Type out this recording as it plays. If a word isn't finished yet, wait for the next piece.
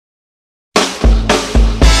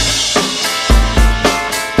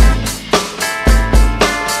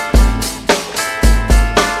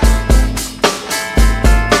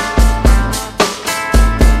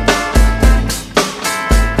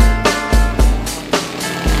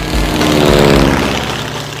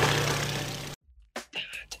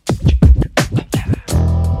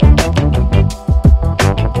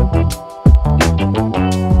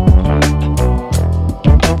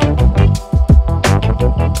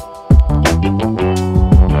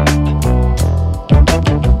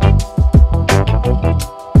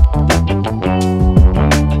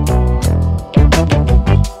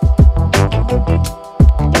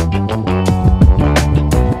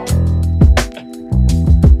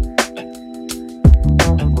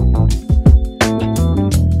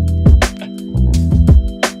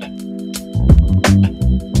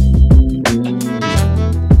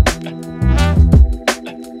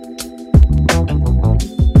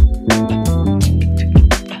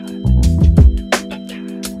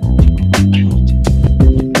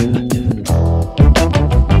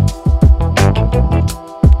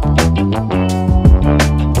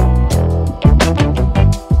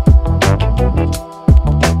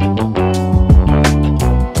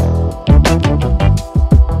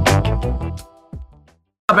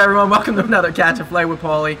What's up, everyone? Welcome to another Catch a Flight with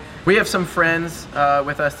Paulie. We have some friends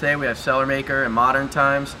with us today. We have Cellar Maker and Modern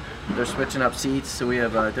Times. They're switching up seats, so we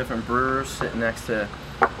have different brewers sitting next to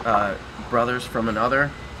brothers from another.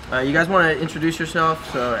 You guys want to introduce yourself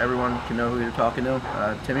so everyone can know who you're talking to?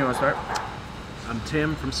 Tim, you want to start? I'm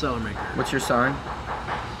Tim from Cellar Maker. What's your sign?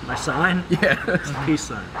 My sign? Yeah. It's a peace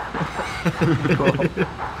sign. Cool.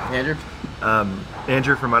 Andrew?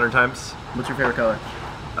 Andrew from Modern Times. What's your favorite color?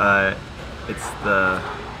 It's the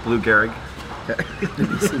blue Gehrig. Okay. The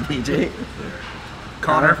BCBG.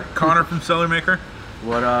 Connor from Cellar Maker.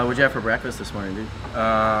 What'd you have for breakfast this morning, dude?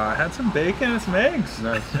 I had some bacon and some eggs.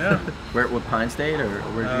 Nice. Yeah. What, Pine State, or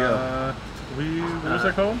where'd you go? What was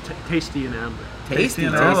that called? Tasty and Amber. Tasty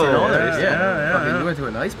and Alders. Alders. Yeah. Yeah. You went to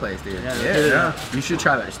a nice place, dude. Yeah. You should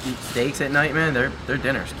try that. Steaks at night, man. Their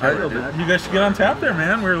dinner's killer, dude. You guys should get on tap there,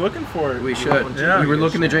 man. We were looking for it. We should. Yeah. We were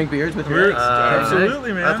looking to drink beers with you.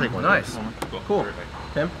 Absolutely, man. I'll take one. Nice. Cool.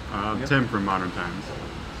 Tim? Tim from Modern Times.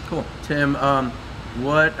 Cool. Tim,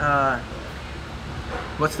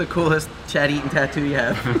 what's the coolest Chad Eaton tattoo you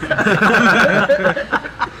have?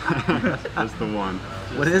 That's the one.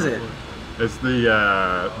 What is it? It's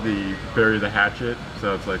the bury the hatchet.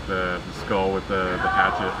 So it's like the skull with the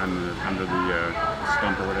hatchet under the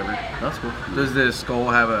stump or whatever. That's cool. Does the skull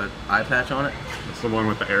have an eye patch on it? It's the one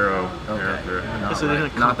with the arrow. Okay. Arrow through it. Is it in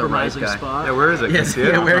a Not the right compromising guy. spot? Yeah, where is it? Yes. Can you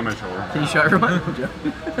see it? Yeah, where? On my shoulder. Can you show everyone?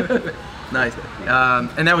 Nice.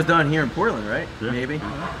 And that was done here in Portland, right? Yeah. Maybe.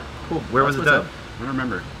 Cool. Where was That's it what's done? I don't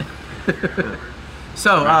remember.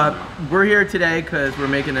 So we're here today because we're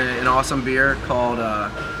making an awesome beer called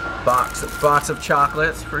Box of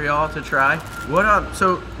Chocolates for y'all to try. What up?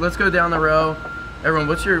 So let's go down the row. Everyone,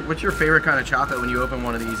 what's your favorite kind of chocolate when you open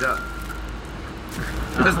one of these up?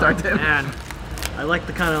 Let's start there. Man, I like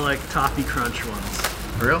the kind of like toffee crunch ones.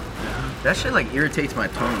 For real? Yeah. That shit like irritates my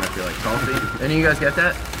tongue. I feel like toffee. Any of you guys get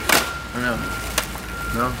that? Or no?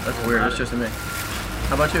 No, that's weird. It's just me.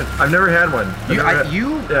 How about you? I've never had one.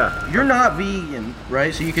 You're not vegan,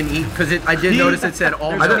 right? So you can eat, because I did notice it said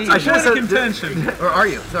all meat. I should have said contention. Or are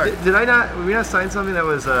you? Sorry. Did I not? Did we not sign something that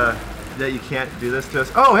was that you can't do this to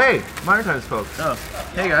us? Oh, hey, Modern Times folks. Oh,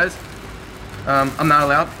 hey guys. I'm not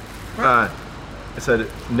allowed. I said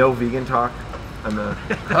no vegan talk. On the.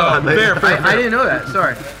 I didn't know that.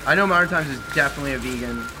 Sorry. I know Modern Times is definitely a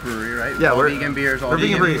vegan brewery, right? Yeah, all we're vegan beers, all we're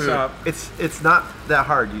vegan vegan food. shop. It's not that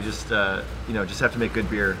hard. You just just have to make good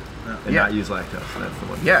beer and not use lactose. That's the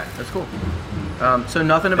one. Yeah, that's cool. So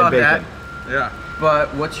nothing about And that. bacon. Yeah.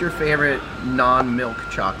 But what's your favorite non-milk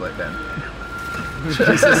chocolate then?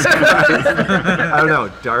 I don't know.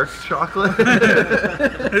 Dark chocolate.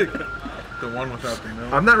 The one without the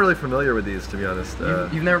milk. I'm not really familiar with these, to be honest.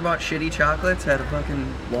 You've never bought shitty chocolates at a fucking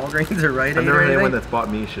Walgreens or Rite Aid? I've never or had anyone anything? that's bought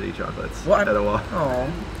me shitty chocolates What? at a wall.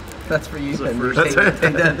 Oh, that's for you. Then. first. Take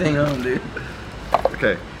that thing home, dude.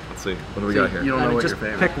 Okay, let's see. What do we got here? You don't know what just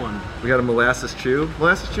your favorite. pick one. We got a molasses chew.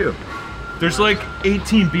 Molasses chew. There's like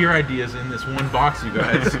 18 beer ideas in this one box, you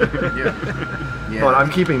guys. Yeah. Hold on, I'm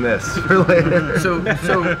keeping this for later. So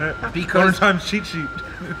Modern because Times cheat sheet.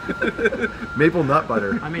 Maple nut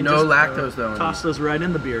butter. I mean, no just lactose though. toss those right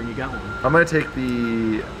in the beer and you got one. I'm gonna take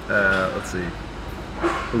the, let's see.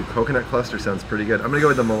 Ooh, coconut cluster sounds pretty good. I'm gonna go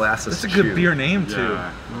with the molasses That's a chew. good beer name too.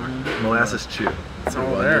 Yeah. Molasses chew. It's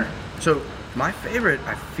all there. So my favorite,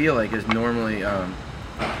 I feel like, is normally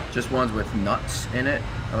just ones with nuts in it.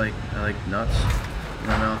 I like nuts in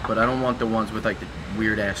my mouth, but I don't want the ones with like the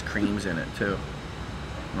weird ass creams in it too.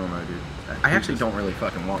 I don't know, dude. I actually don't really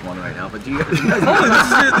fucking want one right now, but do you guys?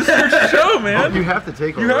 This is your show, man. You have to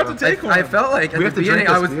take one. You have to take one. I felt like at We the have to drink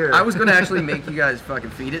beginning this beer. I was gonna actually make you guys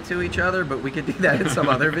fucking feed it to each other, but we could do that in some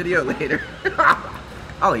other video later.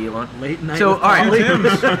 I'll eat one. Late night. So with all right,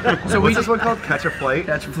 Paulie. so What's this one called? Catch a flight?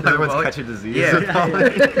 Catch a Flight The other with one's Paulie? catch a disease. Yeah.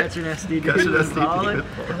 Catch an STD. Catch an with STD. Paulie. with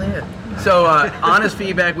Paulie. So honest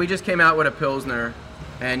feedback, we just came out with a Pilsner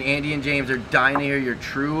And Andy and James are dying to hear your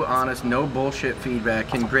true, honest, no bullshit feedback.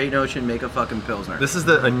 Can Great Ocean make a fucking Pilsner? This is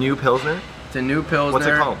a new Pilsner? It's a new Pilsner. What's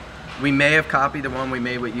it called? We may have copied the one we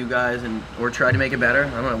made with you guys or tried to make it better. I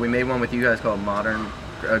don't know. We made one with you guys called Modern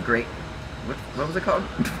Great. What was it called?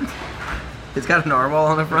 It's got a narwhal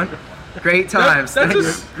on the front. Great times. That's Thank a,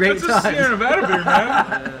 you. Great that's times. a Sierra Nevada beer,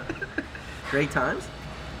 man. Great times?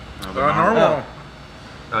 Normal. Oh,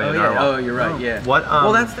 Oh, yeah, yeah. narwhal. Oh, you're right. Yeah. What,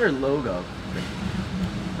 well, that's their logo.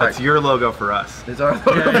 That's your logo for us. It's our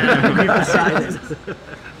logo. We've decided.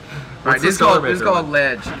 All right, the this Cellar is Maker called one?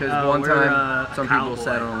 Ledge because one we're, time some people cowboy.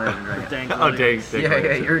 sat on a ledge and drank it. Dang Oh, dang.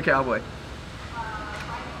 Yeah, you're a cowboy.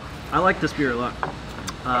 I like this beer a lot.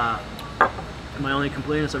 My only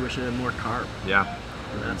complaint is I wish it had more carb. Yeah.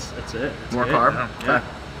 And that's it. That's More it. carb? Yeah. Okay.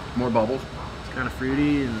 More bubbles. It's kind of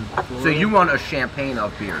fruity and floral. So you want a champagne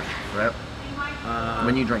of beers, right?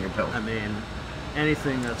 When you drink your pill. I mean,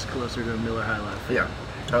 anything that's closer to a Miller High Life. Yeah.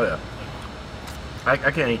 Oh yeah. I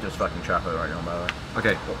can't eat this fucking chocolate right now, by the way.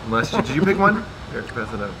 Okay, unless did you pick one? Here,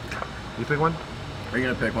 pass it out. You pick one? Are you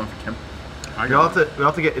gonna pick one for Kim? We'll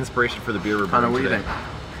have to get inspiration for the beer we're Connor, brewing what do you today. think?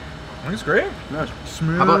 I think it's great. Nice.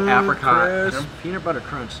 Smooth. How about apricot? crisp. Peanut butter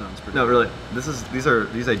crunch sounds pretty No, really.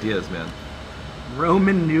 These ideas, man. good.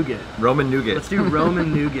 Roman nougat. Roman nougat. Let's do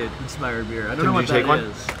Roman nougat inspired beer. I don't Tim, know did what you that take one?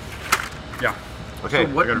 is. Yeah. Okay.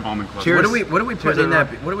 So what- I got an almond club. Cheers. What are we putting Cheers, in that?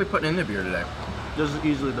 everyone. What are we putting in the beer today? This is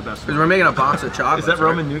easily the best Because one. we're making a box of chocolates. Is that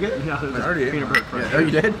Roman right? nougat? Yeah, there's already ate peanut one. butter crunch. Yeah. Oh,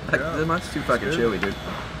 you did? Yeah. Mine's too fucking chilly, dude.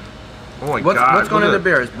 Oh my What's god. going in look the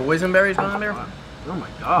at beer? Is boysenberries going in the beer? Oh my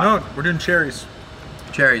god. No, we're doing cherries.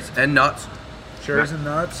 Cherries and nuts. Cherries and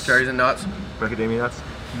nuts. Cherries and nuts. Macadamia nuts.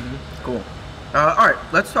 Cool. All right,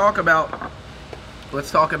 let's talk about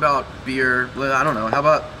beer. I don't know. How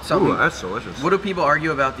about something? Ooh, that's delicious. What do people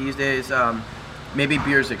argue about these days? Maybe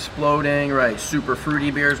beer's exploding, right? Super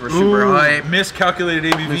fruity beers were super hype.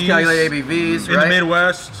 Miscalculated ABVs. Miscalculated ABVs, in right? the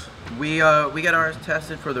Midwest. We got ours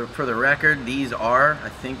tested for the record. These are, I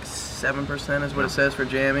think, 7% is what it says for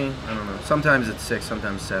Jammy. I don't know. Sometimes it's 6,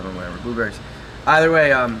 sometimes 7, whatever. Blueberries. Either way,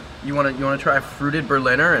 you wanna try fruited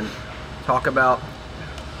Berliner and talk about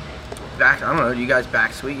back. I don't know. You guys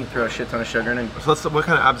back sweet. You throw a shit ton of sugar in it. So what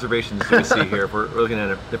kind of observations do we see here if we're looking at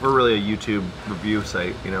it? If we're really a YouTube review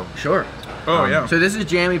site, you know? Sure. Oh, yeah. So this is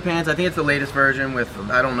Jammy Pants. I think it's the latest version with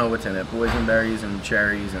I don't know what's in it. Boysenberries and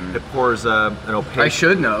cherries and. It pours an opaque. I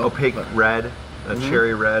should know. Opaque red, a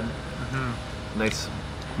cherry red. Nice.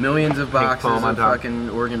 Millions of boxes foam on of top. fucking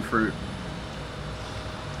Oregon fruit.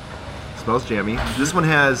 Smells jammy. This one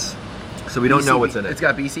has. So we don't know what's in It's it.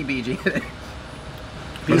 got BCBG in it.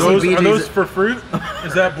 Are those BCBG's for fruit?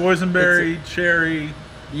 Is that boysenberry, cherry,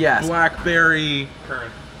 yes. blackberry?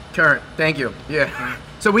 Current. Thank you. Yeah.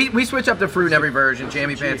 So we switch up the fruit in every version.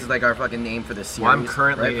 Jammy Pants is like our fucking name for this series. Well, I'm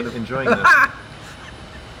currently right? For the- enjoying this.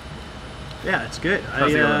 Yeah, it's good.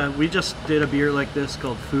 How's it going? We just did a beer like this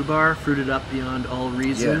called Fubar, fruited up beyond all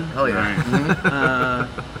reason. Yeah. Hell yeah.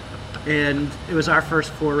 And it was our first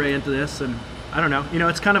foray into this, and I don't know. You know,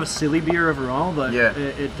 it's kind of a silly beer overall, but Yeah.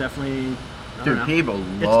 it definitely. I Dude, don't know. people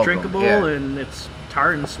love It's them, drinkable yeah. and it's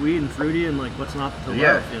tart and sweet and fruity and like what's not to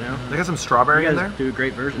Yeah. love, you know? They got some strawberry You in guys there. do a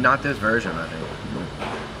great version. Not this version, I think.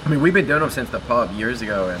 I mean, we've been doing them since the pub years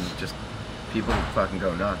ago, and just people fucking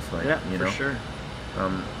go nuts. Like, Yeah, you know. for sure.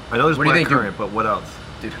 I know there's What do you think, dude? blackcurrant, but what else?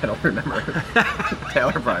 Dude, I don't remember.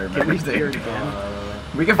 Taylor probably Can we remembers. hear it dude. again?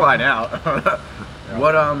 We can find out.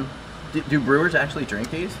 What do brewers actually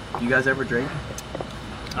drink these? Do you guys ever drink?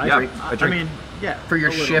 Yeah, I I drink- mean, yeah. For your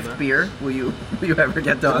a little shift bit. beer, will you ever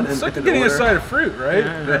get done? It's like in getting a order? side of fruit, right?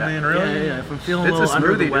 Yeah, I mean, really? Yeah. If I'm feeling It's a a little under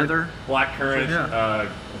smoothie, the dude. weather. Blackcurrant, Yeah.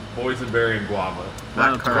 boysenberry, and guava.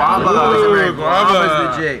 Black currant. Guava. Boysenberry Ooh, guava.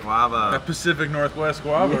 Guava's legit. Guava. That Pacific Northwest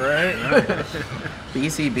guava, right?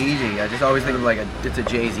 BCBG. I just always think of like it's a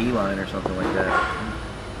Jay-Z line or something like that.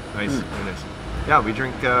 Nice, very nice. Yeah, we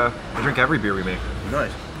drink every beer we make.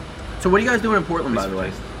 Nice. So what are you guys doing in Portland, by the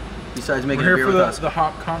way? Besides making We're a here beer for with us, the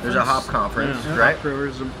hop conference. there's a hop conference, Yeah. right? Hop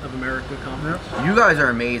Brewers of America conference. You guys are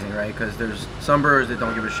amazing, right? Because there's some brewers that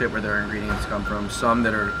don't give a shit where their ingredients come from, some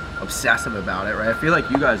that are obsessive about it, right? I feel like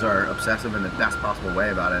you guys are obsessive in the best possible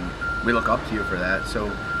way about it, and we look up to you for that. So,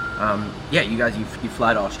 yeah, you guys, you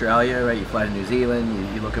fly to Australia, right? You fly to New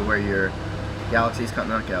Zealand, you look at where your galaxies come,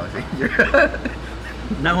 not galaxy.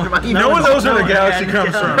 No one knows where the galaxy yeah,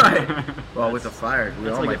 comes from. Right. Well, with the fire, we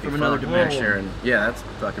That's all like might be from another fucked next dimension. year, and yeah, that's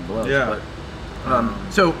fucking blows. Yeah.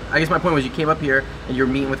 But, so I guess my point was, you came up here and you're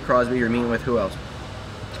meeting with Crosby. You're meeting with who else?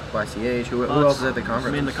 YCH. Who else is at the conference?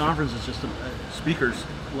 I mean, the conference is just Speakers.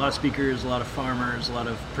 a lot of speakers, a lot of farmers, a lot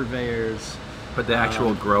of purveyors. But the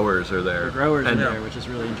actual growers are there. The growers and are there, which is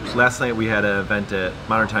really interesting. Last night we had an event at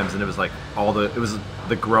Modern Times, and it was like it was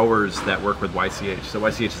the growers that work with YCH. So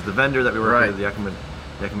YCH is the vendor that we work with, the Yakima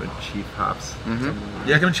Chief Hops.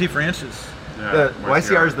 Yakima Chief Ranches. Yeah,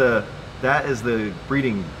 YCR is that is the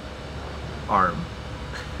breeding arm,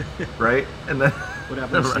 right? And then What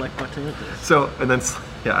happened to Select Botanicals? so and then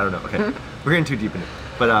yeah, I don't know. Okay, we're getting too deep into it,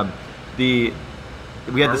 but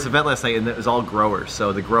we had this event last night, and it was all growers.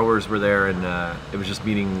 So the growers were there, and it was just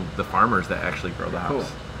meeting the farmers that actually grow the hops.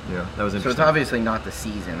 Cool. You know, that was So it's interesting. obviously not the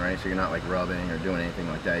season, right? So you're not like rubbing or doing anything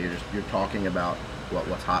like that. You're talking about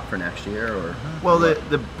what's hot for next year, or Well,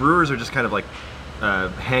 the brewers are just kind of like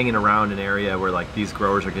hanging around an area where like these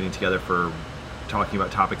growers are getting together for talking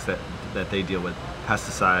about topics that they deal with: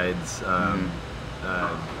 pesticides,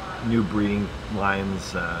 new breeding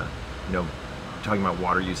lines, you know, talking about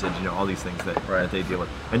water usage, you know, all these things that they deal with.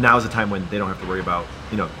 And now is the time when they don't have to worry about,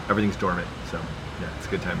 you know, everything's dormant. So yeah, it's a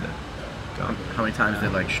good time to go. how many times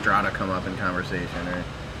did like Strata come up in conversation,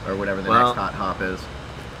 or whatever the Well, next hot hop is?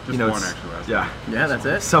 Just You know, one it's- actually last Yeah. night. Yeah, that's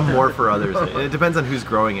it. Some more for others. It depends on who's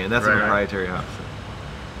growing it, and that's a Right. proprietary hop. So.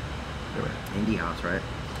 Anyway. Indie hops, right?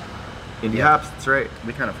 Indie hops, that's right.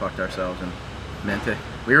 We kind of fucked ourselves and meant to.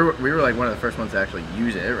 We were like one of the first ones to actually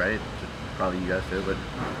use it, right? Probably you guys too, but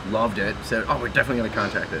loved it. Said, oh, we're definitely gonna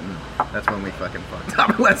contact it, and that's when we fucking fucked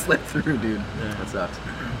up. Let's slip through, dude. That sucks.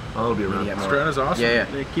 Oh, it'll be We need to around. get more. Strata's awesome. Yeah, yeah.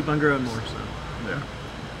 They keep on growing more, so. Yeah.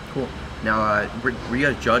 Cool. Now, were you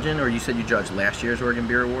guys judging, or you said you judged last year's Oregon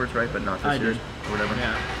Beer Awards, right? But not this I year's, did. or whatever.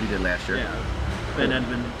 Yeah. You did last year. Yeah. Ben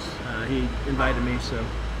Edmonds, he invited me, so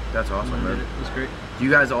That's awesome, I did man. it. It was great. Do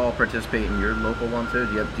you guys all participate in your local one too?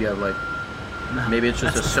 Do you have like maybe it's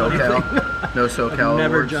just a That's the funny SoCal, no SoCal I've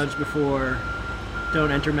never awards? judged before.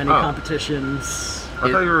 Don't enter many Oh. competitions.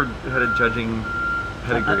 I thought you had a judging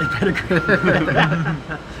pedigree. Pedigree.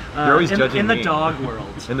 You're always judging in the me. dog world.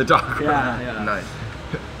 In the dog. Yeah, yeah. Nice.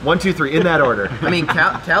 1, 2, 3, in that order. I mean,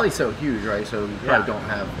 Cali's so huge, right? So you probably Yeah. don't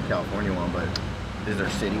have a California one, but is there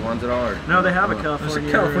city ones at all? Or? No, they have a Oh.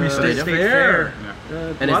 California, California State Fair. And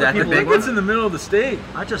a is lot that of the people big It's in the middle of the state.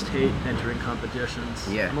 I just hate entering competitions.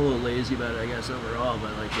 Yeah. I'm a little lazy about it, I guess, overall,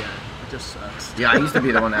 but like, yeah, it just sucks. Yeah, I used to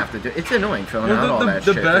be the one to have to do. It's annoying filling out all The that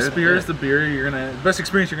shit. best dude. beer Yeah. is the beer the best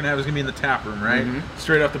experience you're gonna have is gonna be in the tap room, right?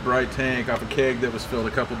 Straight off the bright tank, off a keg that was filled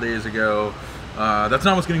a couple days ago. That's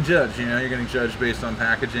not what's getting judged. You know, you're getting judged based on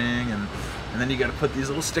packaging, and then you got to put these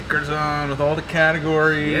little stickers on with all the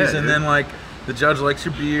categories, Yeah, and dude. then like the judge likes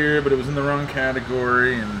your beer, but it was in the wrong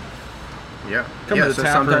category, and Yeah. come Yeah. to the So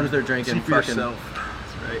tap sometimes room, they're drinking see for fucking yourself.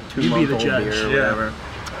 That's right. 2 You be the month old judge. beer or Yeah. whatever.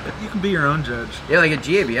 You can be your own judge. Yeah, like at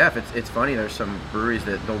GABF, it's funny. There's some breweries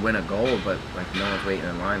that they'll win a gold, but like no one's waiting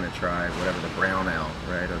in line to try whatever the brown ale,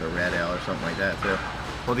 right, or the red ale or something like that too.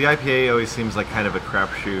 Well, the IPA always seems like kind of a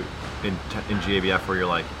crapshoot in GABF, where you're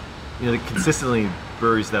like, you know, consistently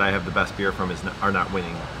breweries that I have the best beer from are not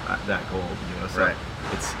winning that gold. You know, so Right.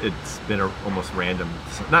 it's been almost random.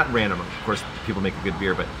 Not random, of course. People make a good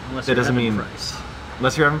beer, but Unless that you're doesn't Evan mean Price.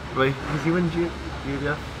 unless you're having. Wait, has he win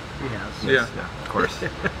GABF? He has. Yeah. Yeah, of course.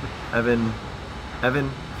 Evan, if you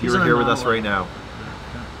He's were an here with us anomaly. right now,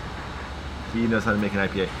 he knows how to make an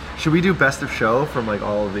IPA. Should we do best of show from like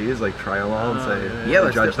all of these, like try along and say, yeah. Yeah,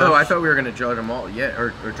 let's judge do, them? oh, I thought we were gonna judge them all. Yeah, or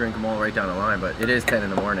drink them all right down the line, but it is 10 in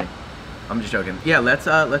the morning. I'm just joking. Yeah, let's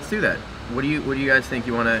do that. What do you guys think?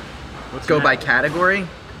 You want to What's go by next? category?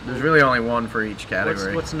 There's really only one for each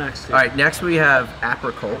category. What's next? All right, next we have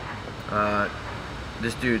Apricot.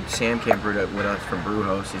 This dude Sam came brewed it with us from Brew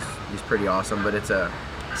Host. He's pretty awesome, but it's a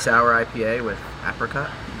sour IPA with apricot.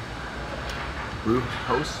 Brew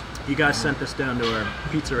host. You guys sent this down to our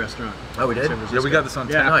pizza restaurant. Oh, we did? San Yeah, Francisco. we got this on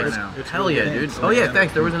Yeah, tap Nice. right now. It's Hell really yeah, good. dude. It's Oh yeah, really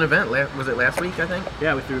thanks. There was an event. Was it last week? I think.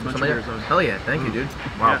 Yeah, we threw a bunch Somebody- of beers on. Hell yeah, thank you, dude.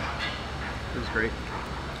 Wow. Yeah. It was great.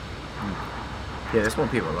 Yeah, this one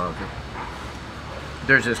people love.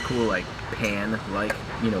 There's this cool like pan, like,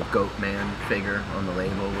 you know, goat man figure on the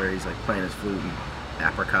label where he's like playing his flute and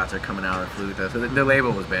apricots are coming out of the flute. So the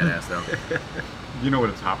label was badass though. Do you know what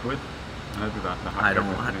it's hopped with? That'd be the hop I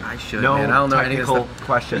don't. company. I should. No man. I don't know any of technical this stuff.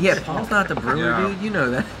 questions. Yeah, Paul's not the brewer, Yeah. dude. You know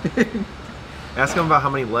that. Ask him about how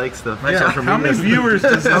many likes the Yeah, social How media. many viewers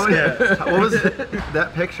does this get? What was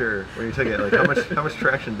that picture when you took it? Like how much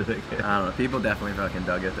traction did it get? I don't know. People definitely fucking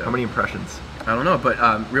dug it though. How many impressions? I don't know, but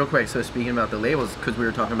real quick. So speaking about the labels, because we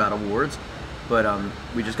were talking about awards, but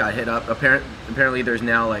we just got hit up. Apparently, there's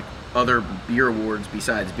now like other beer awards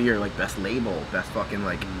besides beer, like best label, best fucking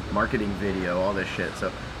like marketing video, all this shit. So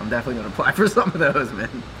I'm definitely gonna apply for some of those,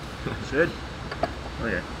 man. Should. Oh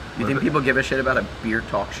yeah. You think people give a shit about a beer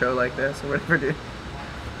talk show like this or whatever, dude?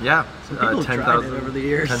 Yeah, People have tried it over the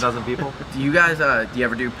years. 10,000 people. Do you guys, do you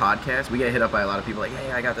ever do podcasts? We get hit up by a lot of people like,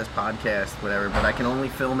 hey, I got this podcast, whatever, but I can only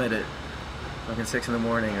film it at fucking 6 in the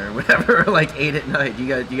morning or whatever, or like 8 at night. Do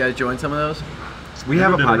you guys join some of those? We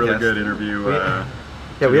have a did podcast. a really good interview we 2 have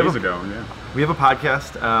days a- ago. Yeah. We have a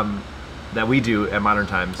podcast that we do at Modern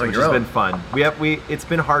Times, which your has own? been fun. It's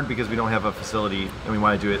been hard because we don't have a facility and we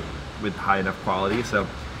want to do it with high enough quality. So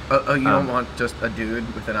You don't want just a dude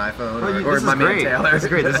with an iPhone Well, or this my is man great. Taylor? This is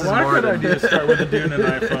great. This I is like more that than idea to start with a dude and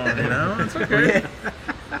an iPhone, you know? It's okay.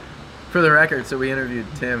 For the record, so we interviewed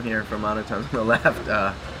Tim here from Modern Times on the left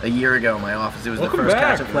a year ago in my office. It was Welcome the first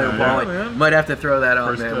back. Catch and Play with Yeah, Paulie. man. Might have to throw that out,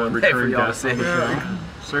 First, man, one day for recurring y'all to guest see. on the Yeah.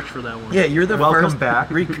 Search for that one. Yeah, you're the Welcome first back.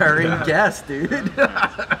 recurring guest, dude.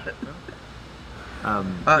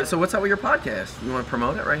 um, So what's up with your podcast? You want to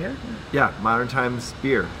promote it right here? yeah, Modern Times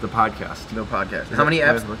Beer, the podcast. No podcast. Is How many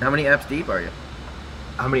that- apps? How many apps deep are you?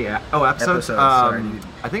 How many episodes? Episodes, sorry, you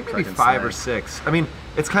I think maybe fucking 5 snake. or 6. I mean,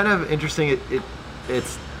 it's kind of interesting.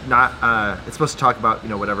 It's not. It's supposed to talk about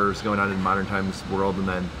whatever's going on in Modern Times world, and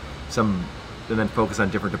then focus on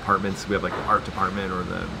different departments. We have like the art department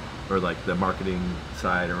or like the marketing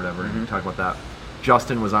side or whatever. And talk about that.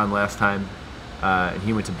 Justin was on last time, and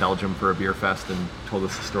he went to Belgium for a beer fest and told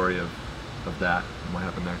us the story of that and what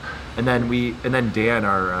happened there. And then Dan,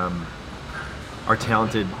 our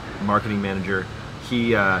talented marketing manager,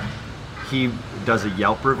 he does a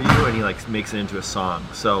Yelp review and he like makes it into a song.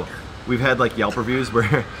 So we've had like Yelp reviews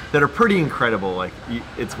where that are pretty incredible. Like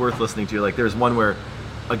it's worth listening to. Like there's one where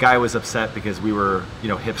a guy was upset because we were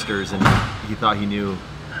hipsters and he thought he knew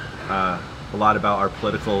a lot about our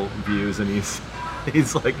political views, and he's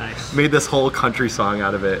like Nice. made this whole country song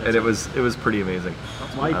out of it, and it was pretty amazing.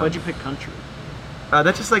 Why'd you pick country?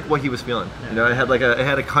 That's just like what he was feeling. It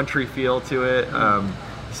had a country feel to it.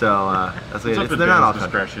 So that's It's what up to they're not all Dan's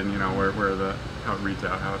country. discretion, how it reads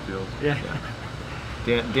out, how it feels. Yeah.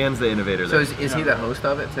 Dan's the innovator So there. is he the host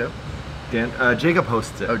of it too? Jacob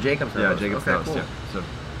hosts it. Oh, Jacob's the Yeah, host. Jacob's Okay, the host. cool. Yeah. So Do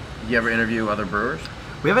you ever interview other brewers?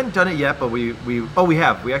 we haven't done it yet, but we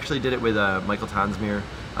have. We actually did it with Michael Tonsmere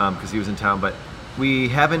because he was in town, but we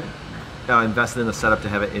haven't invested in the setup to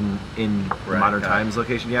have it in Right, Modern got it. Times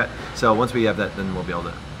location yet. So once we have that, then we'll be able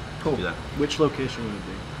to Cool. do that. Which location would it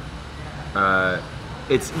be?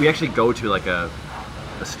 We actually go to like a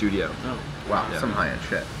studio. Oh. Wow, Yeah. some high-end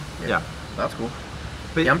shit. Yeah. That's cool.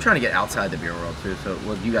 But Yeah, I'm trying to get outside the beer world too. So,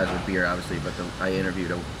 well, you guys were beer, obviously, but I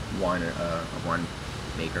interviewed a wine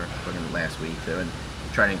maker fucking last week too, and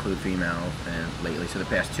trying to include females. And lately, so the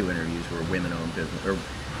past 2 interviews were women-owned business or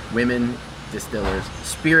women distillers,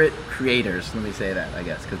 spirit creators. Let me say that, I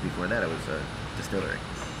guess, because before that it was a distillery.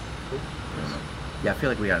 I don't know. Yeah, I feel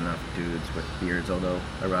like we got enough dudes with beards. Although,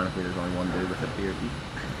 ironically, there's only one dude with a beard.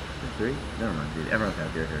 3? Never mind, dude. Everyone's got a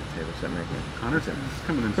beard here at the table except me. Connor's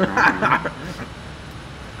coming in strong.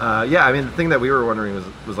 yeah, I mean, the thing that we were wondering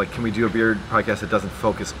was like, can we do a beer podcast that doesn't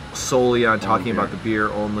focus solely on talking beer. about the beer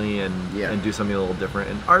only and do something a little different?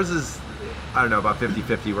 And ours is, I don't know, about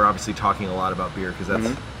 50-50. We're obviously talking a lot about beer because that's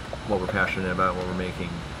what we're passionate about, what we're making.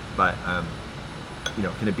 But,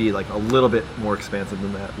 can it be like a little bit more expansive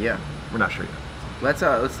than that? Yeah. We're not sure yet. Let's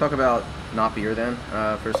talk about not beer then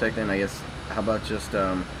for a second. I guess how about just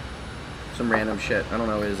some random shit. I don't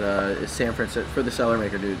know. Is San Francisco for the cellar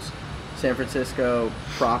maker dudes? San Francisco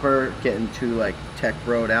proper getting too like tech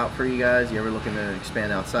broed out for you guys? You ever looking to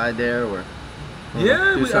expand outside there or?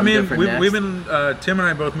 Yeah, do I something mean, different we've next? been, Tim and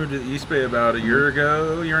I both moved to the East Bay about a year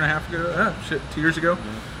ago, year and a half ago. 2 years ago.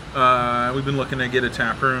 We've been looking to get a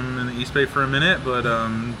tap room in the East Bay for a minute, but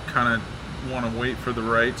kind of want to wait for the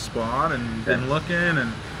right spot and been looking.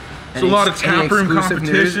 And there's a lot of any tap room exclusive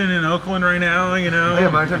competition in Oakland right now, you know. Yeah,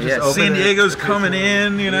 Modern Times just Yeah, opened San it. Diego's coming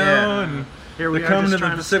in, you know, Yeah. and Here we they're are coming just to the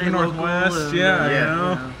trying Pacific stay local Northwest. and, Yeah, Yeah.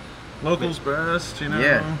 you know. Locals best, you know.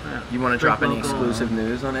 Yeah. Yeah. You want to Drink drop any local. exclusive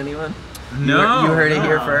news on anyone? No. You heard it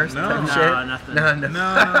here no, first. no. type No, shit? nothing. No. No.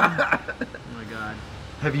 Oh my god.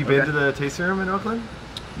 Have you been Okay. to the tasting room in Oakland,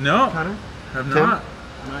 No. Connor? Have Tim? not.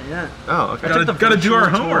 Not yet. Oh, okay. Gotta do our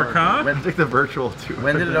virtual homework, tour. huh? When- I took the virtual tour.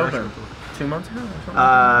 When did it open? 2 months ago or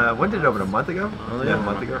something? When did it open? A month ago? Oh, yeah, yeah. a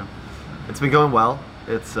month ago. It's been going well.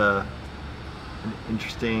 It's an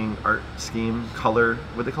interesting art scheme, color.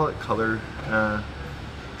 What do they call it? Color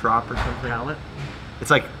drop or something. Palette. It's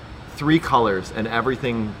like 3 colors and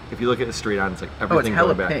everything. If you look at it straight on, it's like Oh, it's everything hella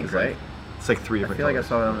going back. pink, is like- right? It's like 3 I different feel like I colors.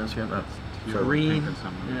 saw that on Instagram. Oh, Green. and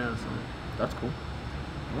something. Yeah. So. that's cool.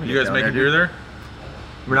 You guys making beer there?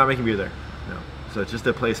 We're not making beer there. No. So it's just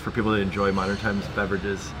a place for people to enjoy Modern Times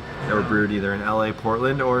beverages that were brewed either in LA,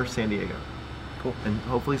 Portland, or San Diego. Cool. And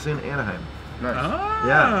hopefully soon Anaheim. Nice. Ah,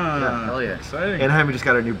 Yeah. Hell yeah. Exciting. Anaheim, we just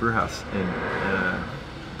got our new brew house in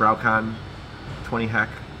BrauCon 20 Heck.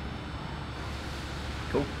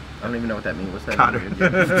 Cool. I don't even know what that means. What's that Connor. mean?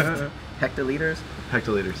 Hectoliters?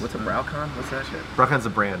 Hectoliters. What's a BrauCon? What's that shit? BrauCon's a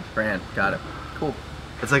brand. Brand. Got it. Cool.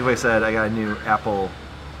 It's like if I said I got a new Apple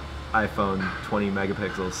iPhone 20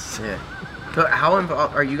 megapixels. Yeah. So how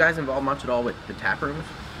involved are you guys involved much at all with the tap rooms,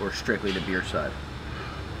 or strictly the beer side?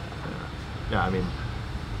 Yeah, I mean,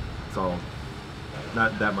 it's all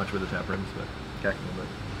not that much with the tap rooms, but Okay.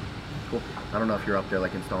 Cool. I don't know if you're up there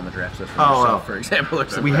like installing the draft system Oh, yourself, oh. for example, or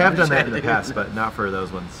something. we have done that in the past, but not for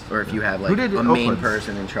those ones. Or if you have Who like did a main Oakland's?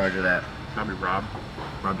 person in charge of that. Probably Rob.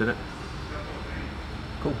 Rob did it.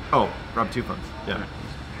 Cool. Oh, Rob Two Phones. Yeah.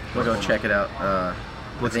 We'll go check it out. I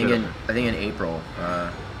Looks think good in up there. April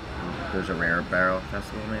there's a Rare Barrel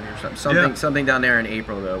Festival maybe or something. Something down there in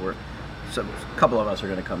April though. A couple of us are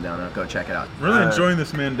gonna come down and go check it out. Really enjoying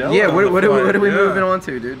this Mandela. Yeah. on What the flight. are we Yeah. moving on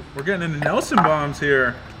to, dude? We're getting into Nelson bombs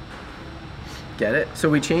here. Get it? So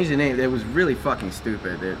we changed the name. It was really fucking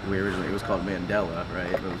stupid. It was called Mandela,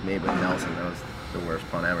 right? It was made by Nelson. That was the worst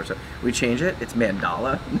pun ever. So we changed it. It's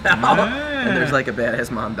Mandala now, Yeah. and there's like a badass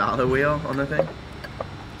mandala wheel on the thing.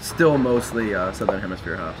 Still mostly Southern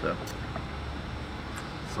Hemisphere hop. So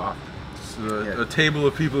Soft. It's Yeah. a table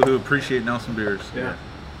of people who appreciate Nelson beers. yeah.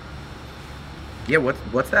 Yeah.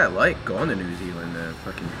 What's that like? Going to New Zealand to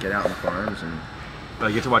fucking get out in the farms and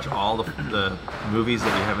You get to watch all the movies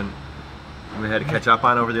that you haven't we had to catch up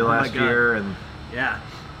on over the my last God. year. And Yeah.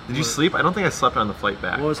 did you sleep? I don't think I slept on the flight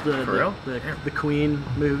back. What was For real? the Queen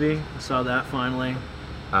movie? I saw that finally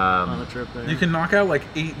on the trip there. You can knock out like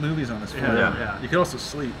 8 movies on this flight. Yeah. You could also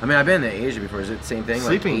sleep. I mean, I've been to Asia before. Is it the same thing?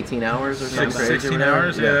 Sleeping. Like 18 hours or something? crazy or 16 whatever?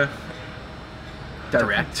 hours, yeah.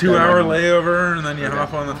 Direct. 2-hour Direct. layover, and then you Okay.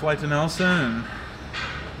 hop on the flight to Nelson.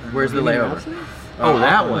 And Where's the layover? Oh,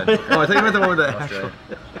 that one. Oh, I thought you meant the one with the Australia.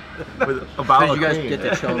 with a bottle Did you of guys cream. get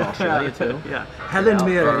to chill in Australia too? Yeah. Helen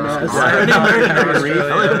Mirren.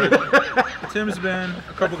 Australia. Tim's been.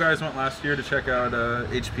 A couple guys went last year to check out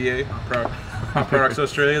HPA, Hop Products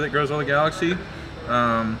Australia, that grows all the Galaxy.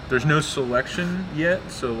 There's no selection yet,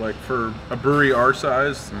 so like for a brewery our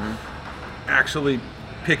size, actually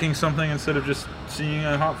picking something instead of just seeing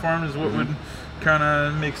a hop farm is what would kind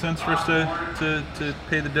of make sense for us to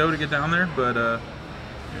pay the dough to get down there. But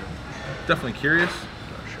definitely curious.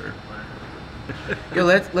 Yeah,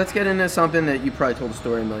 let's get into something that you probably told the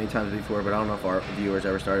story a million times before, but I don't know if our viewers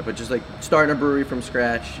ever started. But just like starting a brewery from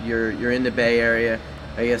scratch, you're in the Bay Area.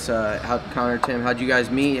 I guess how Connor, Tim, how'd you guys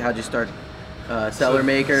meet? How'd you start Cellar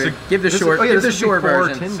Maker? Give the short, give the short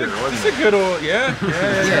version. Tinder, It's wasn't a good old yeah.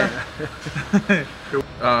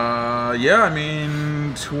 Yeah. I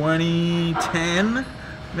mean 2010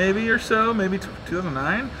 maybe or so, maybe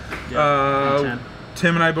 2009. 2010.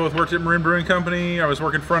 Tim and I both worked at Marin Brewing Company. I was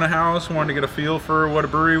working front of house, wanted to get a feel for what a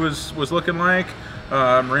brewery was looking like.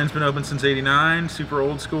 Marin's been open since '89, super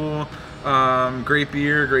old school. Great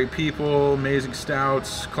beer, great people, amazing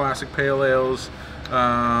stouts, classic pale ales.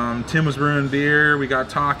 Tim was brewing beer. We got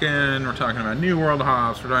talking. We're talking about New World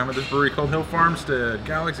hops. We're talking about this brewery called Hill Farmstead,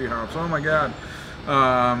 Galaxy hops. Oh my God.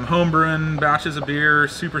 Home brewing batches of beer,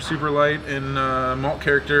 super light in malt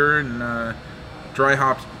character and dry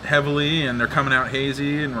hopped heavily, and they're coming out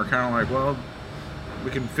hazy. And we're kind of like, well,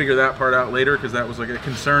 we can figure that part out later because that was like a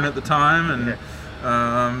concern at the time.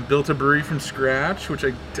 And built a brewery from scratch, which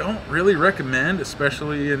I don't really recommend,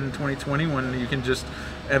 especially in 2020 when you can just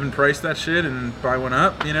Evan price that shit and buy one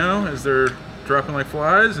up, as they're dropping like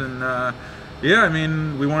flies. And yeah, I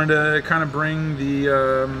mean, we wanted to kind of bring the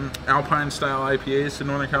Alpine style IPAs to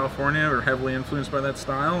Northern California. We're heavily influenced by that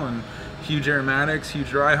style, and huge aromatics,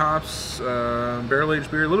 huge dry hops, barrel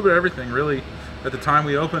aged beer, a little bit of everything really. At the time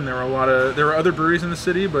we opened, there were other breweries in the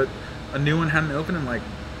city, but a new one hadn't opened in like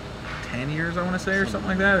 10 years, I want to say, or something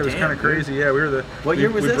like that. It was kind of crazy. Yeah, we were What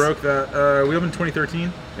year was we this? broke that. We opened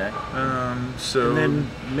 2013. Okay. So And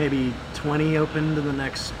then maybe 20 opened in the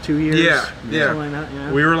next 2 years. Yeah. Something like that,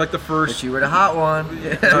 yeah. we were like the But first. you were the hot one.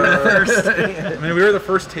 I mean, we were the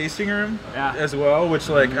first tasting room Yeah. as well, which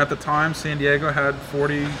like at the time San Diego had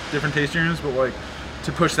 40 different tasting rooms, but like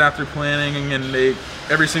to push that through planning, and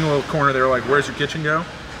every single corner they were like, "Where's your kitchen go?"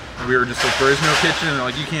 And we were just like, "There is no kitchen," and they're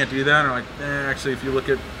like, "You can't do that." And they're like, actually, if you look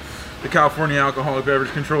at the California Alcoholic Beverage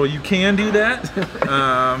Control, you can do that.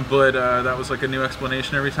 But that was like a new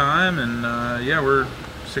explanation every time, and yeah, we're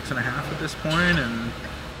 6.5 at this point,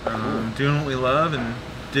 and doing what we love, and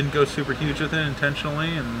didn't go super huge with it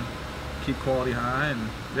intentionally, and keep quality high, and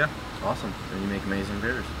yeah. Awesome. And you make amazing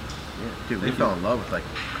beers. Yeah. Dude, we Thank fell you. in love with like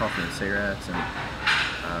coffee and cigarettes and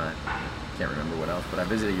can't remember what else, but I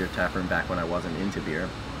visited your tap room back when I wasn't into beer.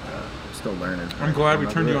 Still learning. I'm glad we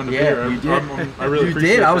turned you on to Yeah, beer. you did. I really You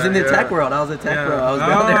appreciate did. I was that, in the yeah. tech world. I was at Tech Yeah. Bro. I was Oh,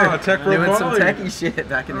 down there Tech Bro doing some Poly. techie shit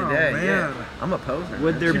back in the Oh, day. man. Yeah. I'm a poser.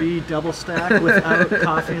 Would there be double stack without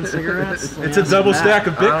coffee and cigarettes? It's a double stack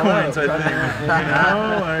of I don't know. bitcoins, I think. You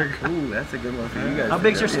know, like Ooh, that's a good one for you guys. How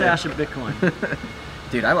big's your Yeah. stash of Bitcoin?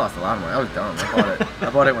 Dude, I lost a lot of money. I was dumb. I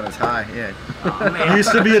bought it when it was high. Yeah. it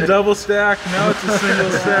used to be a double stack, now it's a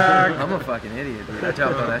single stack. I'm a fucking idiot, dude. I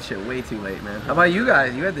jumped on that shit way too late, man. How about you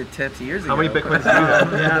guys? You had the tips years ago. How many bitcoins do you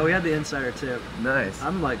have? Yeah, we had the insider tip. Nice.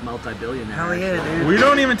 I'm like multi-billionaire. Hell yeah, actually. dude. We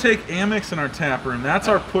don't even take Amex in our tap room. That's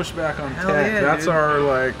our pushback on Hell tech. yeah, That's dude. our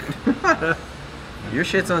like, Your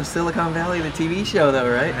shit's on Silicon Valley, the TV show,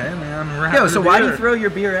 though, right? hey man, we're Yo, happy so to be why do you there. throw your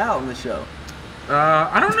beer out on the show?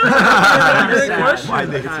 I don't know. That's a great Sad. question. Why'd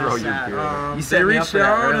they Kinda throw your sad. beer? You They set me up reached for that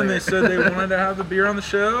out and earlier. they said they wanted to have the beer on the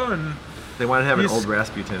show, and They want to have an He's- old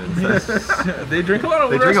Rasputin instead. they drink a lot of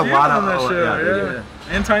They drink a Rasputin lot on of- that oh, show. yeah, they Yeah, do.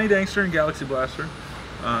 and Tiny Dankster and Galaxy Blaster.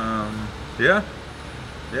 Yeah.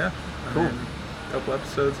 I Cool. mean, a couple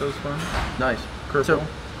episodes. That was fun. Nice. Purple. So,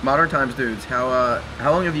 Modern Times dudes, how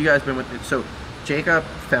long have you guys been with it? So, Jacob,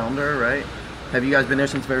 founder, right? Have you guys been there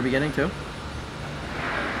since the very beginning too?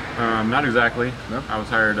 Not exactly. No? I was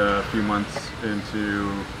hired a few months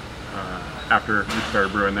into after we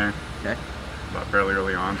started brewing there, Okay. about fairly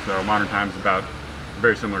early on. So Modern Times is about a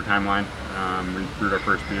very similar timeline. We brewed our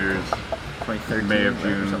first beers 2013. May of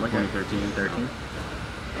right, or June something like that? 2013. 13.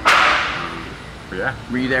 But yeah,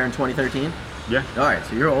 Were you there in 2013? yeah. All right,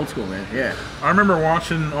 so you're old school, man. Yeah. I remember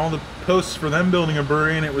watching all the posts for them building a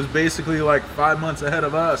brewery, and it was basically like 5 months ahead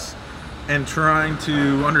of us, and trying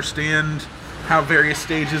to understand how various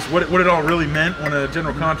stages, what it all really meant when a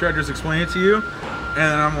general contractor's explaining it to you.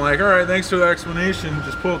 And I'm like, all right, thanks for that explanation.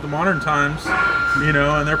 Just pull up the Modern Times, you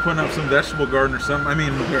know, and they're putting up some vegetable garden or something. I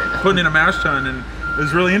mean, putting in a mash tun, and it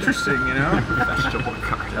was really interesting, you know. Vegetable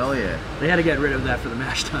garden. Hell yeah. They had to get rid of that for the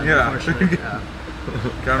mash tun, Yeah. unfortunately. Yeah.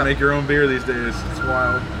 Gotta make your own beer these days. It's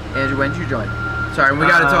wild. Andrew, when did you join? Sorry, we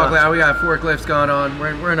got to talk loud. We got forklifts going on.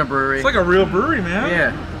 We're in a brewery. It's like a real brewery, man.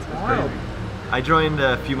 Yeah. It's wild. I joined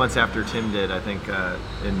a few months after Tim did, I think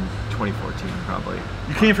in 2014 probably.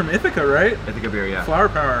 You came from Ithaca, right? I think a beer, yeah. Flower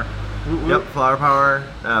Power. Whoop, whoop. Yep, Flower Power,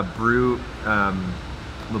 Brew,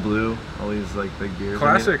 LeBlue, all these like big beers.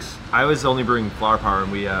 Classics. I was only brewing Flower Power,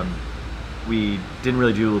 and we didn't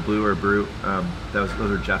really do LeBlue or Brew. Those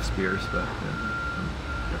are Jeff's beers, but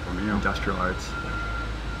Good for me. industrial arts.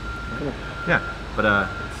 Yeah, but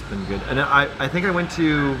it's been good. And I think I went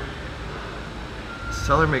to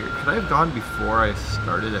Cellar Maker. Could I have gone before I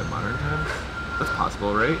started at Modern Times? That's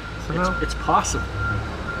possible, right? Somehow. It's possible.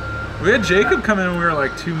 We had Jacob come in when we were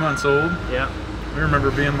like 2 months old. Yeah. We remember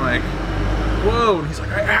being like, whoa. And he's like,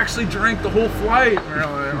 I actually drank the whole flight. And we were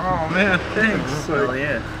like, oh man, thanks. Hell Like,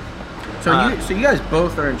 yeah. So you guys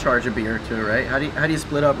both are in charge of beer too, right? How do you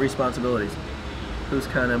split up responsibilities? Who's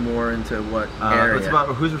kind of more into what area? It's about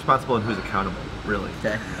who's responsible and who's accountable, really.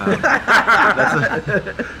 Okay.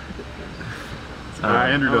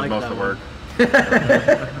 Andrew I does like most that of the work.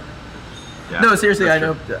 Yeah, No, seriously, I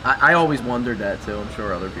that's know. true. I always wondered that too. I'm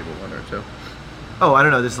sure other people wonder too. Oh, I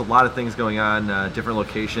don't know. There's a lot of things going on, different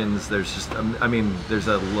locations. There's just, there's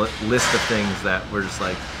a list of things that we're just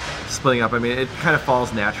like splitting up. I mean, it kind of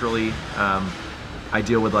falls naturally. I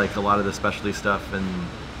deal with like a lot of the specialty stuff,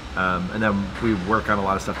 and then we work on a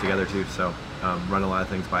lot of stuff together too. So run a lot of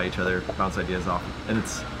things by each other, bounce ideas off, and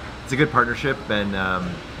it's a good partnership.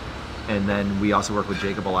 And then we also work with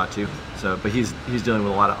Jacob a lot too. So, but he's dealing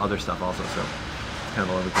with a lot of other stuff also. So it's kind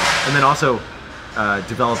of all over the place. And then also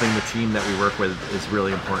developing the team that we work with is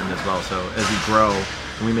really important as well. So as we grow,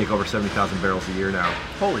 and we make over 70,000 barrels a year now.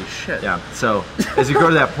 Holy shit. Yeah. So as you grow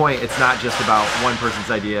to that point, it's not just about one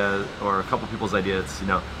person's idea or a couple people's idea. It's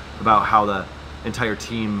about how the entire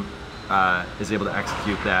team is able to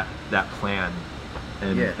execute that plan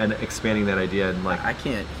and expanding that idea and like. I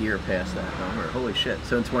can't hear past that number. Holy shit.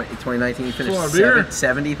 So in 2019 you It's a lot of finished beer.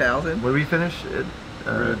 70,000? When did we finish?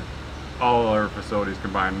 All our facilities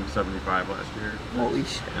combined 75 last year. Holy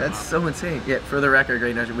shit. That's so insane. Yeah, for the record,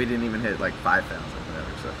 Great Nation, we didn't even hit like 5,000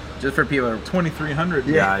 whatever. So just for people that 2,300.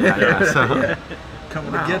 Yeah. So.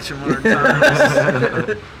 Coming to get you, Modern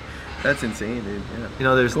Times. That's insane, dude.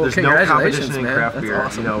 Yeah. There's Cool. no Congratulations, competition in man. craft That's beer.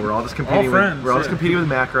 awesome. We're all just competing. friends, We're all just yeah. competing with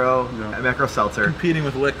Macro Seltzer. Competing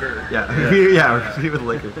with liquor. Yeah, we're competing with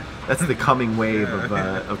liquor. That's the coming wave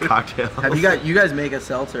of cocktails. Have you guys make a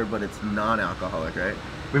seltzer, but it's non-alcoholic, right?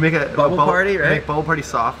 We make a Bubble Party, right? We make Bubble Party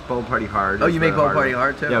soft, Bubble Party hard. Oh, is you the make Bubble hard Party one.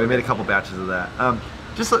 hard too? Yeah, we made a couple batches of that.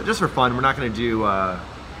 Just for fun. We're not going to do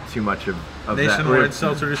too much of that. Nationwide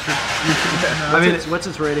seltzer distribution. I mean, What's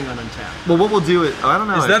its rating on Untappd? well, what we'll do is I don't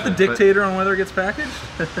know. Is that the actually, but- dictator on whether it gets packaged?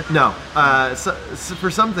 No. So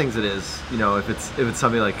for some things it is. You know, if it's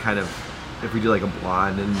something like kind of, if we do like a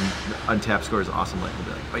blonde and Untappd score is awesome, like we'll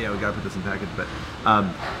be like, oh yeah, we gotta put this in package.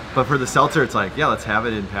 But for the seltzer, it's like, yeah, let's have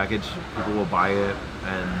it in package. People will buy it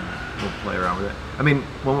and we'll play around with it. I mean,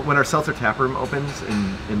 when our seltzer tap room opens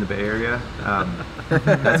in the Bay Area,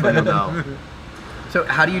 that's when you'll know. So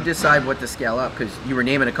how do you decide what to scale up? Because you were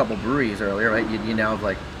naming a couple breweries earlier, right? You now have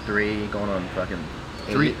like 3 going on fucking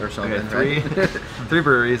 8 or something. Okay, right? three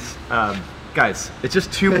breweries. Guys, it's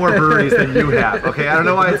just 2 more breweries than you have. Okay, I don't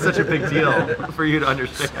know why it's such a big deal for you to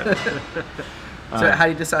understand. So how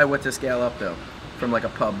do you decide what to scale up though? From like a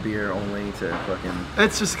pub beer only to fucking.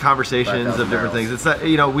 It's just conversations 5,000 of different barrels. things. It's not,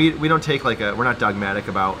 you know, we don't take like we're not dogmatic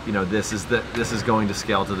about, you know, this is going to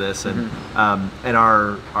scale to this, and and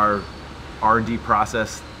our R&D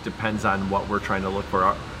process depends on what we're trying to look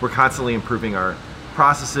for. We're constantly improving our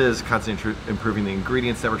processes, constantly improving the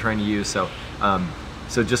ingredients that we're trying to use. So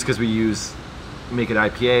so just because we make an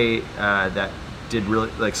IPA that did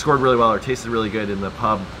really scored really well or tasted really good in the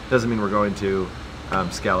pub doesn't mean we're going to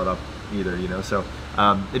scale it up either, you know. So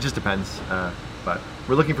it just depends, but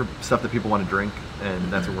we're looking for stuff that people want to drink,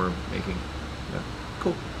 and that's what we're making. Yeah.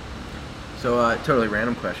 Cool. So totally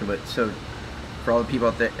random question, but so for all the people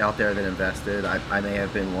out there that invested, I may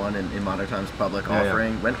have been one in Modern Times public Yeah, yeah.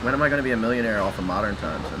 offering. When am I going to be a millionaire off of Modern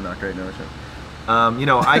Times and not Great Notion? You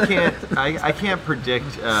know, I can't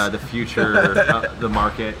predict the future, the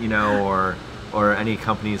market, you know, or any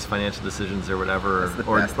company's financial decisions or whatever. That's the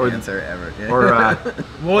or best or answer ever. Yeah. or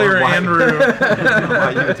Lawyer or why- Andrew.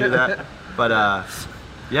 why you would do that. But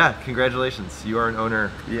yeah, congratulations. You are an owner.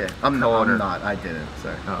 Yeah, I'm Co-owner. not. I didn't.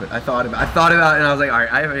 Sorry, Oh. but I thought about it, and I was like, all right,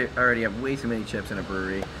 I already have way too many chips in a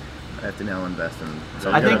brewery. I have to now invest in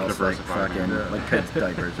something I think- else, like Diversify, fucking yeah. like kids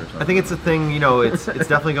diapers or something. I think it's a thing. You know, it's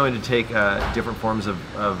definitely going to take different forms of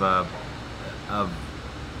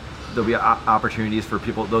there'll be opportunities for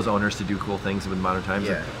people, those owners, to do cool things with Modern Times.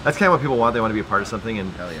 Yeah. And that's kind of what people want. They want to be a part of something,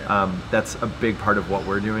 and Hell yeah. that's a big part of what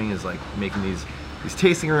we're doing, is like making these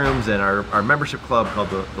tasting rooms and our membership club called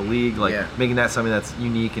the League, like Yeah. making that something that's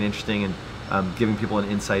unique and interesting, and giving people an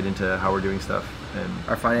insight into how we're doing stuff. And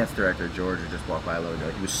Our finance director George just walked by a little ago.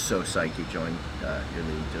 He was so psyched he joined your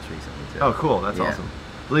league just recently too. oh, cool, that's Yeah. awesome.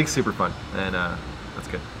 The League's super fun, and that's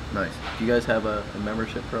good. Nice. Do you guys have a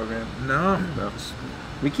membership program? No. No.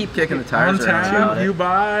 We keep kicking the On tires around about tab, you it.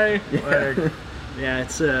 buy. Like, Yeah,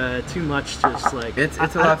 it's too much. Just like It's a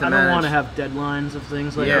lot to I don't want manage. to have deadlines of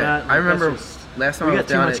things like Yeah, that. Like, I remember that's just- last time we I got was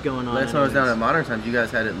too down much at, going on last time I was down anyways. at Modern Times, you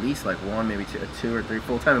guys had at least like 1, maybe 2 or 3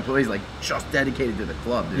 full-time employees, like just dedicated to the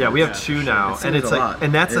club. Dude. Yeah, we have Yeah, 2 for now, sure. It and seems it's a like, lot.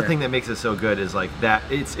 and that's the Yeah. thing that makes it so good, is like that.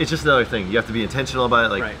 It's just another thing. You have to be intentional about it.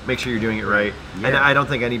 Like, Right. make sure you're doing it right. And Yeah. I don't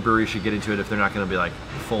think any brewery should get into it if they're not going to be like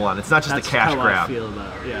full on. It's not just That's a cash how grab. I feel about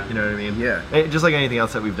it. Yeah. You know what I mean? Yeah. Just like anything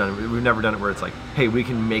else that we've done, we've never done it where it's like, hey, we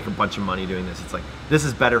can make a bunch of money doing this. It's like, this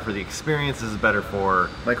is better for the experience. This is better for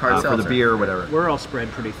Like hard for the seltzer. beer or whatever. We're all spread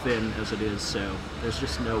pretty thin as it is, so there's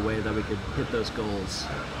just no way that we could hit those goals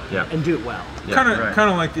Yeah. and do it well. Yeah. kind of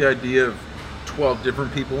right. like the idea of 12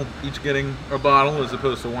 different people each getting a bottle, as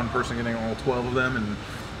opposed to one person getting all 12 of them. And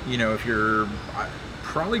you know, if you're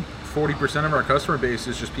probably 40% of our customer base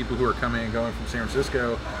is just people who are coming and going from San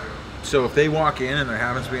Francisco. So if they walk in and there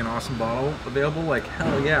happens to be an awesome bottle available, like,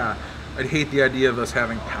 hell yeah. I'd hate the idea of us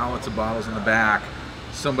having pallets of bottles in the back.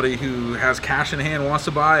 Somebody who has cash in hand wants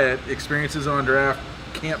to buy it, experiences on draft,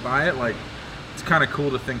 can't buy it. Like, it's kind of cool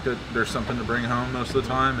to think that there's something to bring home most of the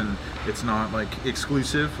time, and it's not like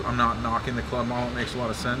exclusive. I'm not knocking the club model; it makes a lot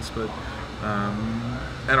of sense, but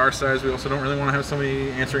at our size, we also don't really want to have somebody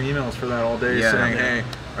answering emails for that all day, Yeah. saying, Yeah. "Hey,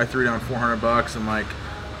 I threw down $400," and like,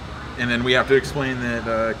 and then we have to explain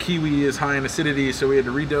that kiwi is high in acidity, so we had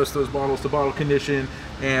to redose those bottles to bottle condition,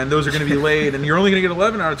 and those are going to be late, and you're only going to get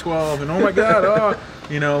 11 out of 12, and oh my god,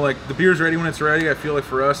 you know, like, the beer's ready when it's ready. I feel like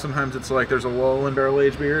for us, sometimes it's like there's a lull in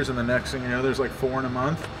barrel-aged beers, and the next thing you know, there's like 4 in a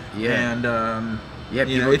month. Yeah. And Yeah,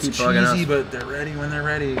 you know, people it's keep bugging cheesy, us. but they're ready when they're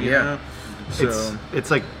ready. You Yeah. know? So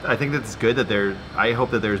It's like, I think that's good that I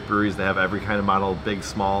hope that there's breweries that have every kind of model, big,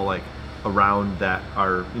 small, like around, that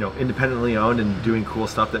are, you know, independently owned and doing cool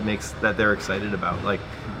stuff that they're excited about. Like,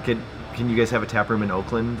 can you guys have a tap room in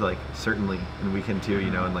Oakland? Like, certainly, and we can too,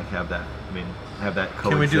 you know, and like have that. I mean, have that coexist.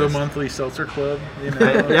 can we do a monthly seltzer club? You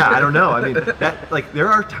know? Yeah, I don't know. I mean, that, like, there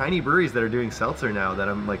are tiny breweries that are doing seltzer now that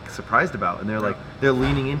I'm like surprised about, and they're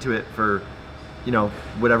leaning into it for, you know,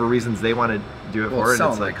 whatever reasons they want to do it Well, for. And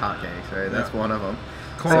selling it's like hotcakes, right? That's Yeah. one of them.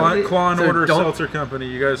 Claw and So Order don't- Seltzer Company.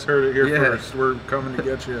 You guys heard it here Yeah. first. We're coming to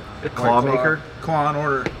get you. Claw maker? Claw and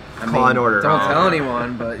Order. Claw and Order. Don't Oh, tell okay.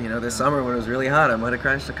 anyone, but you know, this summer when it was really hot, I might have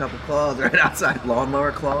crashed a couple claws right outside.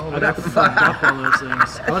 Lawnmower claw, I got whatever. fucked up on those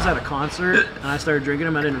things. I was at a concert and I started drinking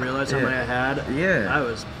them. I didn't realize how Yeah. many I had. Yeah. I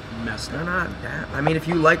was messed They're up. not that. I mean, if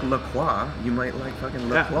you like La Croix, you might like fucking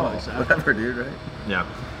La Yeah, Croix. no, exactly. Whatever, dude, right? Yeah.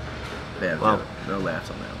 Yeah, Well- no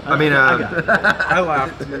laughs on that one. I mean, I got it. I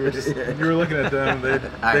laughed. You were looking at them.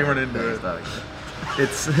 They weren't into it.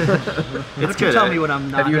 It's Don't you good. tell me what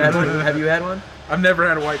I'm not. Have you had gonna one? do. Have you had one? I've never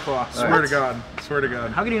had a White Claw. Swear to God. Swear to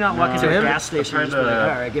God. How can you not walk into No. a gas station and just be like, all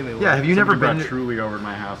right, give me one? Yeah, have you never Somebody been? brought Truly over to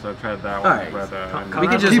my house. I've tried that All one, right. but Come We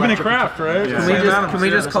could on, just- Keeping it electric- craft, right? Yeah. Can we Sam just Adams, can we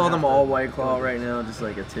yeah. just call them all White Claw right now? Just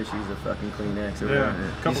like a tissues of fucking Kleenex or Yeah. whatever.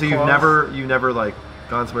 Couple So you've claws. never like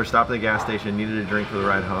gone somewhere, stopped at the gas station, needed a drink for the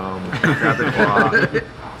ride home, grabbed the claw.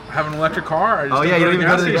 Have an electric car. I just Oh, yeah, you don't even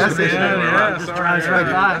go to the gas station Yeah, anymore. yeah, Just sorry, drives yeah. right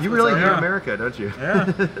by. You really hate Yeah. America, don't you? Yeah.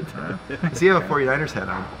 So you have a 49ers hat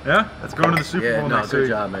on. Yeah. Let's go to the Super Yeah, Bowl no, next good week.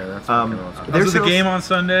 job, man. That's Um, fucking awesome. There's There's a sales- game on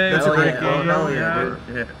Sunday. It's a Hell great yeah. game. Oh, hell yeah, dude.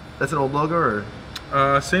 Yeah. That's an old logo,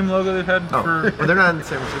 or Same logo they've had oh, for. well, they're not in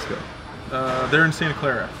San Francisco. They're in Santa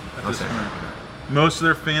Clara at this Okay. point. Most of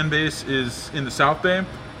their fan base is in the South Bay,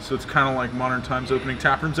 so it's kind of like Modern Times opening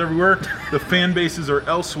tap rooms everywhere. The fan bases are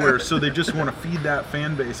elsewhere, so they just want to feed that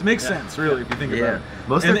fan base. It makes sense, really, if you think Yeah. about it.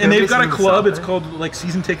 Most of and the and fan they've got a base is in the club. South It's Bay? called like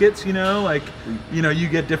season tickets. You know, like you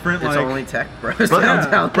get different It's like. only tech bros Let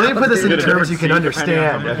downtown. me put this in Get a terms different you can seat depending on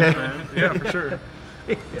understand, how many okay? Yeah, for sure.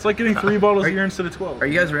 It's like getting 3 bottles a year instead of 12. Are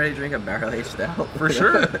you guys ready to drink a barrel aged stout? For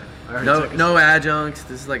sure. No adjuncts.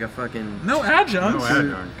 This is like a fucking. No adjuncts. No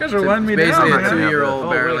adjuncts. You guys are letting me basically down. a man. 2-year-old Oh,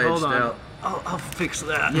 barrel wait, aged hold on. stout. I'll fix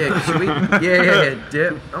that. Yeah, should we? Yeah.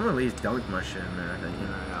 Dip. I'm gonna at least dunk my shit in there. I think.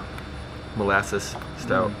 Molasses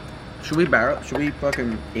stout. Should we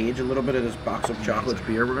fucking age a little bit of this box of chocolate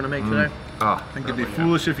beer we're gonna make today? Oh, I think it'd be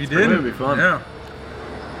foolish if you pretty did. good, it'd be fun. Yeah.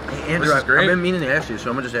 Hey, Andrew, This is I've great. been meaning to ask you, so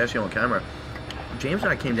I'm gonna just ask you on camera. James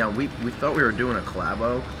and I came down. We thought we were doing a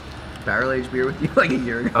collabo barrel aged beer with you like a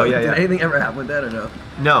year ago. Oh, yeah, yeah. Did anything ever happen with that or no?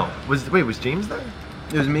 no. Was James there?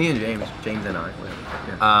 It was me and James and I. Whatever.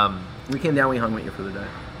 Yeah. We came down. We hung with you for the day.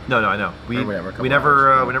 No, I know. We Or whatever, a couple we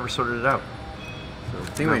never hours. we never sorted it out. I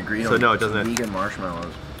think we agreed So on no, it doesn't- vegan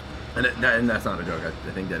marshmallows. And that's not a joke.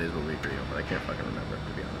 I think that is what we agreed on, but I can't fucking remember,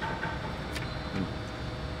 to be honest with you.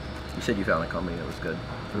 You said you found a company that was good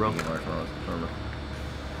for Well. vegan marshmallows. I don't know.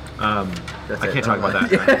 That's I it. can't talk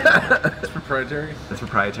about Yeah. that. It's proprietary. That's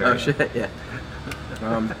proprietary. Oh shit, yeah.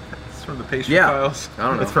 It's from the pastry Yeah. files. I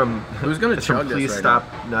don't know. It's from Who's gonna it's from chug this right now?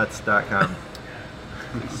 pleasestopnuts.com.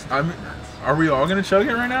 Are we all gonna chug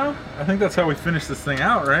it right now? I think that's how we finish this thing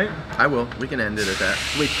out, right? I will. We can end it at that.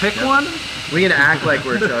 We pick one? We can act like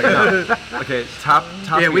we're chugging. Okay, top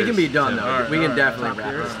Yeah, we beers. can be done Yeah. though. Alright, We can alright. definitely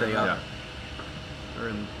Top wrap this thing up. Yeah. Or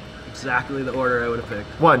in exactly the order I would have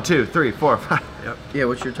picked. 1, 2, 3, 4, 5. Yeah,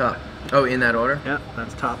 what's your top? Oh, in that order? Yep,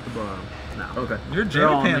 that's top to bottom. No. Okay. You're a They're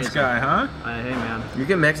all jammy pants amazing. guy, huh? Hey man. You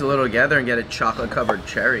can mix a little together and get a chocolate covered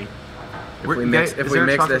cherry. If Where- we you mix guys- if is we there a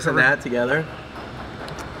mix chocolate this and covered- that together,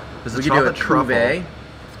 There's we a could do a chocolate truffle. cuvee.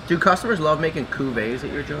 Do customers love making cuvées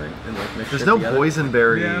at your joint and like mix There's shit no together?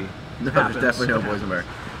 boysenberry. Yeah. No, there's Happens. definitely no boysenberry.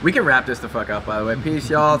 We can wrap this the fuck up, by the way. Peace,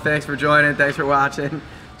 y'all. Thanks for joining. Thanks for watching.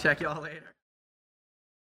 Check y'all later.